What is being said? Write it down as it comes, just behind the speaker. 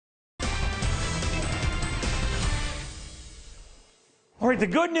All right, the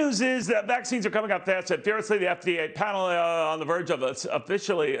good news is that vaccines are coming out fast and fearlessly. The FDA panel on the verge of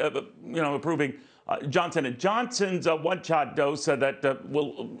officially, approving Johnson & Johnson's one-shot dose that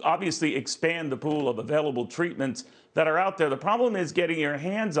will obviously expand the pool of available treatments that are out there. The problem is getting your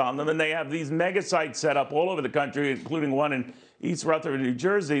hands on them, and they have these mega sites set up all over the country, including one in East Rutherford, New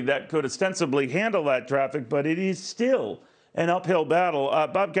Jersey, that could ostensibly handle that traffic, but it is still an uphill battle.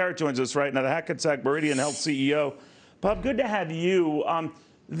 Bob Garrett joins us right now, the Hackensack Meridian Health CEO. Bob, good to have you.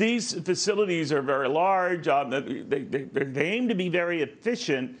 These facilities are very large. They aim to be very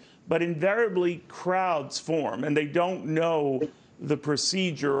efficient, but invariably crowds form, and they don't know the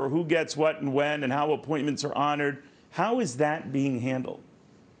procedure or who gets what and when and how appointments are honored. How is that being handled?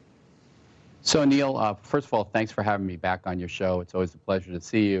 So, Neil, first of all, thanks for having me back on your show. It's always a pleasure to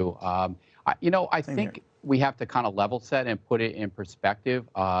see you. I think we have to kind of level set and put it in perspective.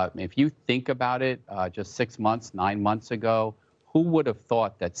 If you think about it, just 6 months, 9 months ago, who would have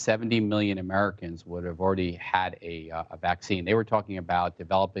thought that 70 million Americans would have already had a vaccine? They were talking about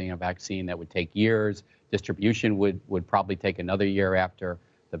developing a vaccine that would take years. Distribution would probably take another year after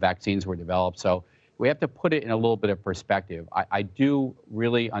the vaccines were developed. So we have to put it in a little bit of perspective. I do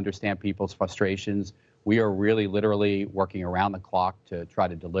really understand people's frustrations. We are really literally working around the clock to try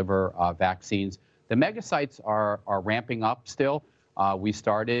to deliver vaccines. The mega sites are ramping up still. We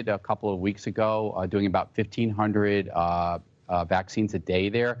started a couple of weeks ago doing about 1,500 vaccines a day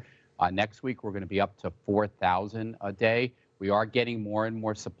there. Next week, we're going to be up to 4,000 a day. We are getting more and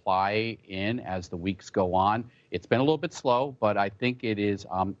more supply in as the weeks go on. It's been a little bit slow, but I think it is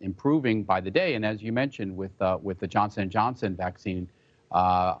improving by the day. And as you mentioned, with the Johnson & Johnson vaccine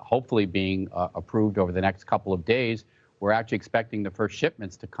hopefully being approved over the next couple of days, we're actually expecting the first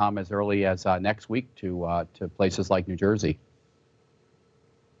shipments to come as early as next week to places like New Jersey.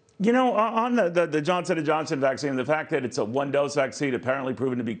 You know, on the Johnson & Johnson vaccine, the fact that it's a one-dose vaccine apparently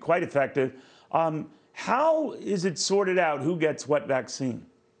proven to be quite effective, how is it sorted out who gets what vaccine?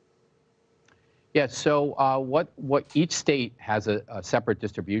 Yeah, so what each state has a separate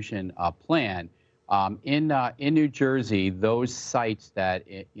distribution plan. In New Jersey, those sites that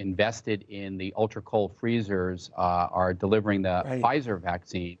invested in the ultra-cold freezers are delivering the Pfizer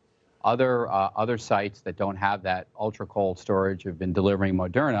vaccine. Other sites that don't have that ultra-cold storage have been delivering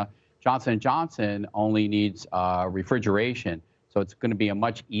Moderna. Johnson & Johnson only needs refrigeration, so it's going to be a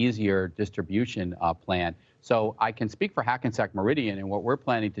much easier distribution plan. So I can speak for Hackensack Meridian, and what we're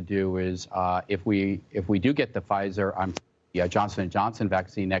planning to do is if we do get the Johnson & Johnson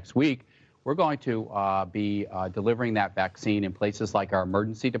vaccine next week, we're going to be delivering that vaccine in places like our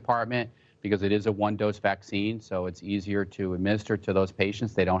emergency department, because it is a one-dose vaccine, so it's easier to administer to those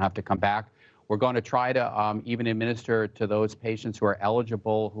patients. They don't have to come back. We're going to try to even administer to those patients who are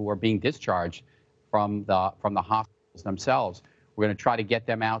eligible, who are being discharged from the hospitals themselves. We're going to try to get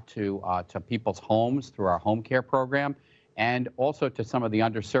them out to people's homes through our home care program, and also to some of the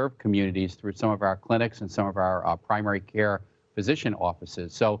underserved communities through some of our clinics and some of our primary care physician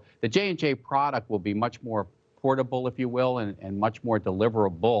offices. So the J&J product will be much more portable, if you will, and much more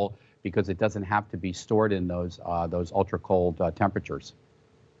deliverable, because it doesn't have to be stored in those ultra-cold temperatures.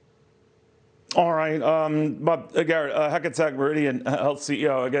 All right, Bob Garrett, Hackensack Meridian Health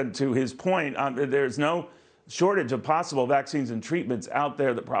CEO, again, to his point, there's no shortage of possible vaccines and treatments out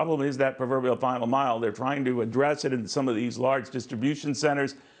there. The problem is that proverbial final mile. They're trying to address it in some of these large distribution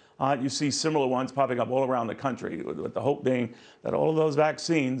centers. You see similar ones popping up all around the country, with the hope being that all of those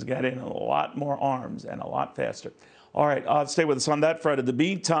vaccines get in a lot more arms and a lot faster. All right, stay with us on that front. In the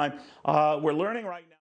meantime, we're learning right now.